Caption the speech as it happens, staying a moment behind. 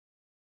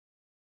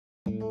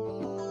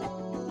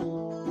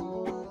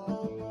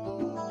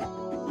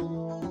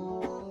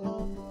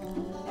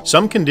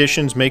Some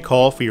conditions may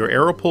call for your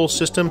AeroPole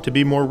system to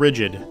be more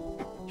rigid.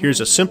 Here's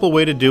a simple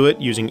way to do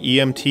it using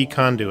EMT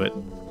Conduit.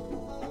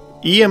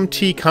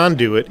 EMT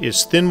Conduit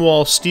is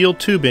thin-wall steel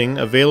tubing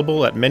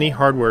available at many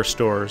hardware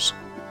stores.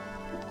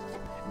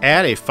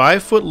 Add a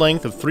 5-foot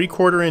length of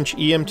 3/4 inch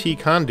EMT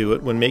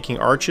conduit when making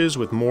arches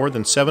with more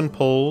than 7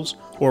 poles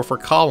or for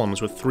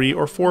columns with 3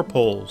 or 4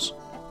 poles.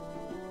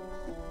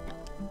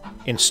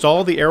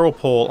 Install the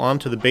AeroPole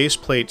onto the base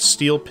plate's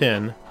steel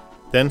pin,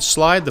 then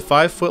slide the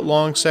 5-foot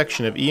long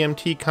section of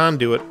EMT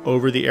conduit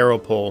over the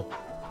AeroPole.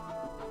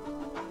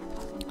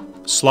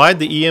 Slide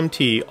the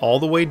EMT all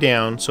the way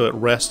down so it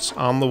rests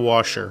on the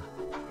washer.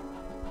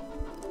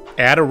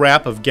 Add a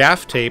wrap of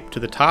gaff tape to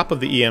the top of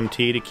the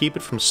EMT to keep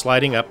it from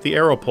sliding up the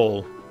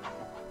AeroPole.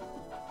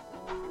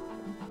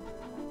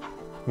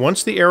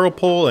 Once the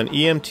AeroPole and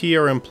EMT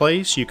are in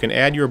place, you can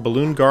add your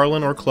balloon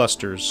garland or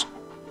clusters.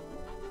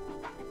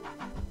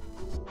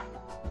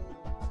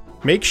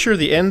 Make sure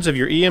the ends of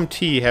your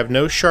EMT have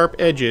no sharp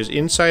edges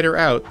inside or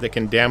out that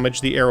can damage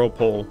the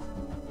AeroPole.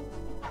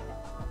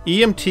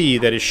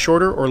 EMT that is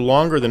shorter or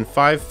longer than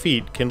 5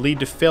 feet can lead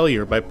to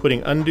failure by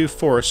putting undue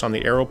force on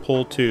the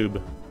AeroPole tube.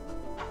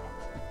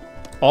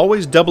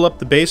 Always double up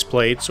the base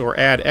plates or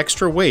add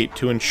extra weight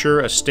to ensure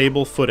a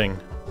stable footing.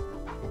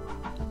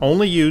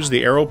 Only use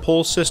the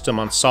AeroPole system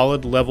on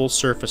solid level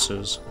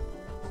surfaces.